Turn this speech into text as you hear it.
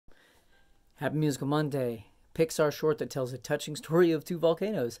Happy Musical Monday. Pixar short that tells a touching story of two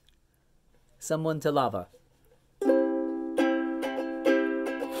volcanoes. Someone to Lava. A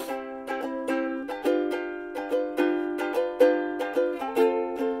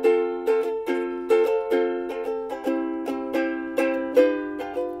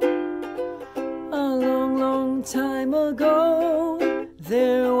long, long time ago,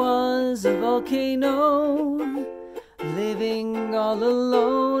 there was a volcano living all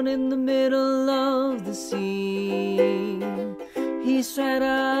alone in the middle of the sea. He sat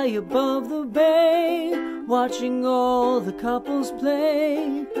high above the bay, watching all the couples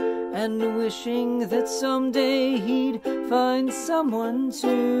play, and wishing that someday he'd find someone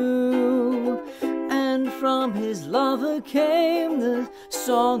too. And from his lover came the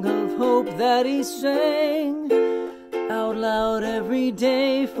song of hope that he sang out loud every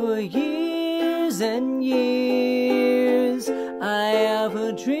day for years and years. I have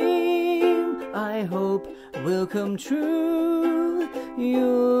a dream I hope will come true.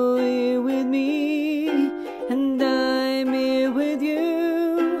 You're here with me, and I'm here with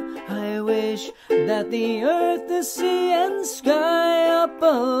you. I wish that the earth, the sea, and sky up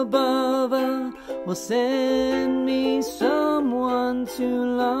above will send me someone to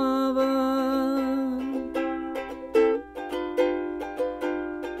love her.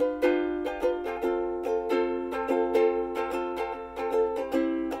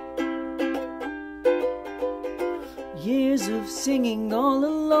 Years of singing all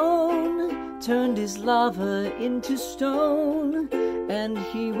alone turned his lava into stone, and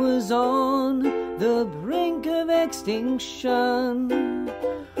he was on the brink of extinction.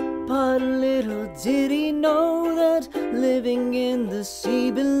 But little did he know that living in the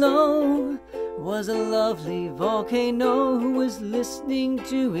sea below was a lovely volcano who was listening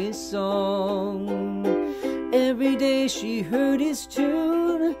to his song. Every day she heard his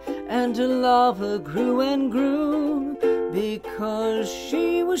tune, and her lava grew and grew, because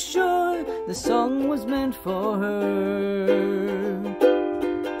she was sure the song was meant for her.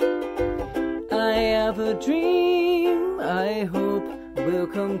 I have a dream I hope will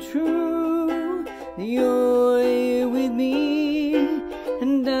come true. You're here with me,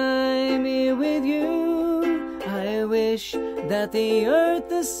 and I'm here with you. I wish that the earth,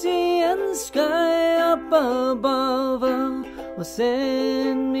 the sea, and the sky up above will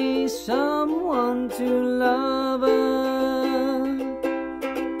send me someone to love her.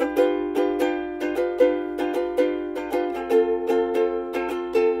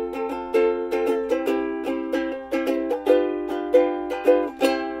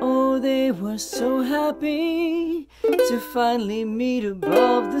 Oh, they were so happy to finally meet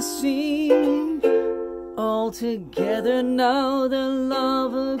above the sea. All together now their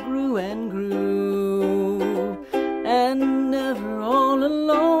love grew and grew, and never all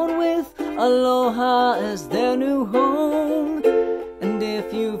alone, with aloha as their new home. And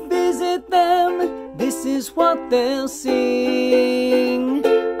if you visit them, this is what they'll sing.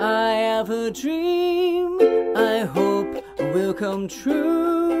 I have a dream I hope will come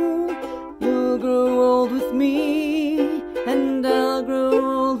true. You'll grow old with me, and I'll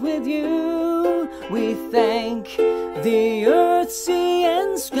grow old with you. We thank the earth, sea,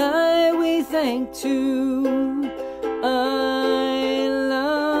 and sky. We thank too. I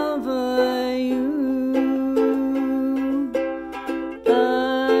love you.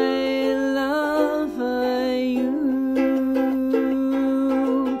 I love you.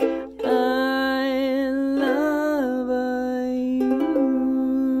 I love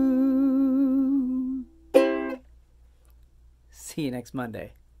you. See you next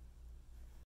Monday.